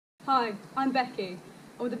Hi, I'm Becky,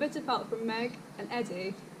 and with a bit of help from Meg and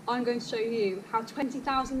Eddie, I'm going to show you how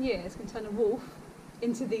 20,000 years can turn a wolf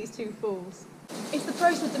into these two fools. It's the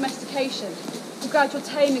process of domestication, the gradual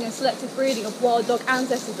taming and selective breeding of wild dog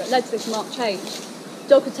ancestors that led to this marked change.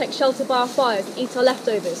 Dogs could take shelter by our fires and eat our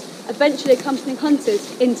leftovers, eventually accompanying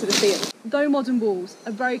hunters into the field. Though modern wolves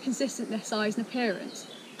are very consistent in their size and appearance,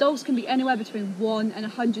 dogs can be anywhere between 1 and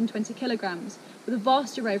 120 kilograms, with a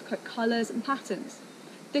vast array of coat colours and patterns.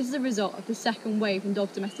 This is a result of the second wave in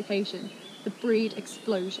dog domestication, the breed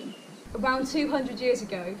explosion. Around 200 years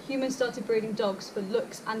ago, humans started breeding dogs for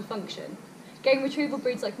looks and function. Game retrieval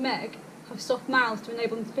breeds like Meg have soft mouths to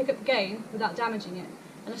enable them to pick up game without damaging it,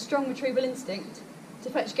 and a strong retrieval instinct to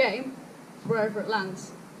fetch game wherever it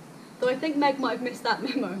lands. Though I think Meg might have missed that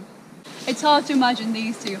memo. It's hard to imagine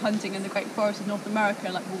these two hunting in the great forests of North America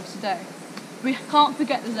like wolves today. We can't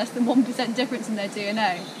forget there's less than 1% difference in their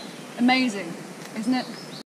DNA. Amazing, isn't it?